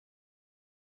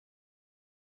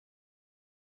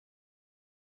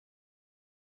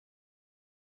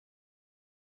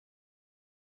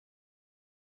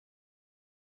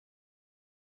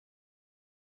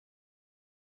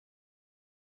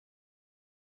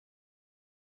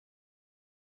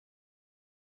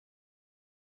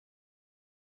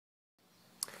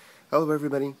Hello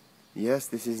everybody. Yes,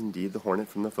 this is indeed the hornet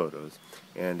from the photos,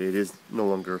 and it is no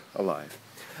longer alive.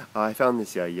 I found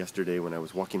this yesterday when I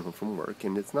was walking home from work,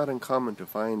 and it's not uncommon to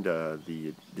find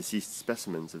the deceased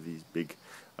specimens of these big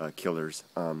killers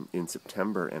in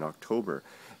September and October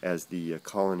as the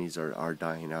colonies are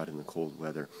dying out in the cold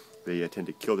weather. They tend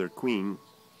to kill their queen,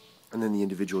 and then the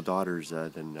individual daughters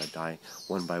die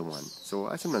one by one. So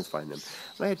I sometimes find them.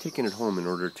 And I had taken it home in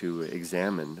order to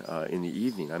examine in the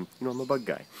evening. I'm a bug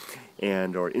guy,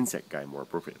 or insect guy more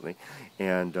appropriately.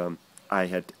 And I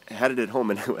had it at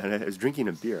home, and I was drinking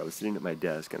a beer. I was sitting at my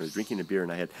desk, and I was drinking a beer,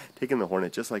 and I had taken the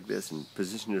hornet just like this and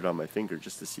positioned it on my finger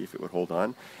just to see if it would hold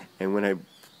on. And when I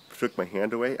took my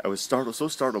hand away, I was so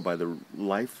startled by the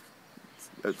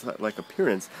like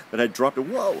appearance that I dropped it.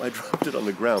 Whoa! I dropped it on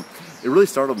the ground. It really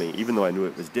startled me, even though I knew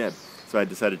it was dead. So I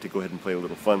decided to go ahead and play a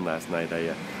little fun last night.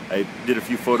 I did a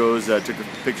few photos, took a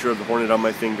picture of the hornet on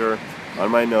my finger,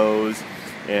 on my nose,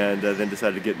 and then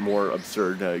decided to get more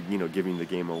absurd, giving the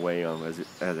game away as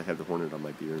I had the hornet on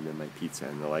my beer and then my pizza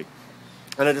and the like.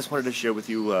 And I just wanted to share with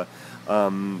you, what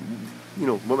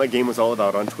my game was all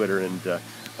about on Twitter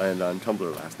and on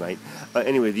Tumblr last night.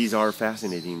 Anyway, these are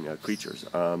fascinating creatures.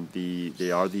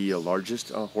 They are the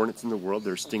largest hornets in the world.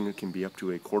 Their stinger can be up to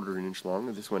 1/4 inch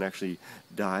long. This one actually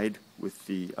died with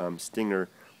the stinger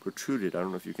protruded. I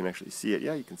don't know if you can actually see it.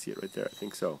 Yeah, you can see it right there. I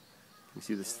think so. You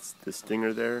see the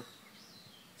stinger there?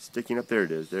 Sticking up. There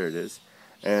it is. There it is.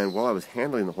 And while I was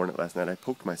handling the hornet last night, I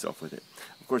poked myself with it.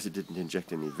 Of course, it didn't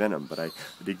inject any venom, but I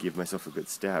did give myself a good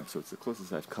stab, so it's the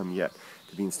closest I've come yet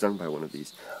to being stung by one of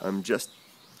these. Just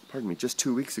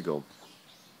 2 weeks ago,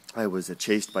 I was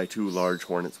chased by 2 large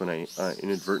hornets when I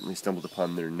inadvertently stumbled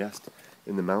upon their nest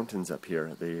in the mountains up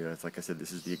here. Like I said,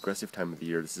 this is the aggressive time of the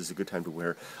year. This is a good time to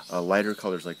wear lighter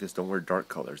colors like this. Don't wear dark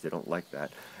colors. They don't like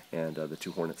that. And the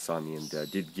 2 hornets saw me and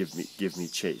did give me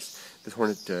chase. This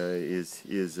hornet is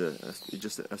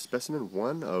just a specimen,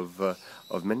 one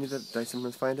of many that I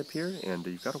sometimes find up here. And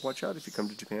you've got to watch out if you come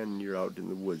to Japan and you're out in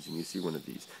the woods and you see one of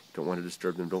these. You don't want to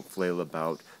disturb them. Don't flail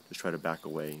about. Just try to back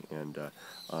away. And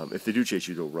if they do chase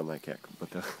you, don't run like heck.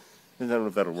 But I don't know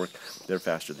if that'll work. They're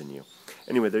faster than you.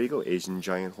 Anyway, there you go. Asian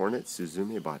Giant Hornet,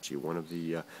 Suzumebachi, one of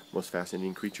the most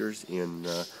fascinating creatures in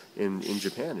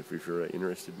Japan, if you're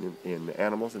interested in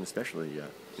animals and especially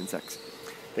insects.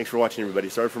 Thanks for watching, everybody.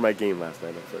 Sorry for my game last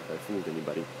night. I fooled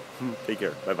anybody. Take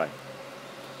care. Bye-bye.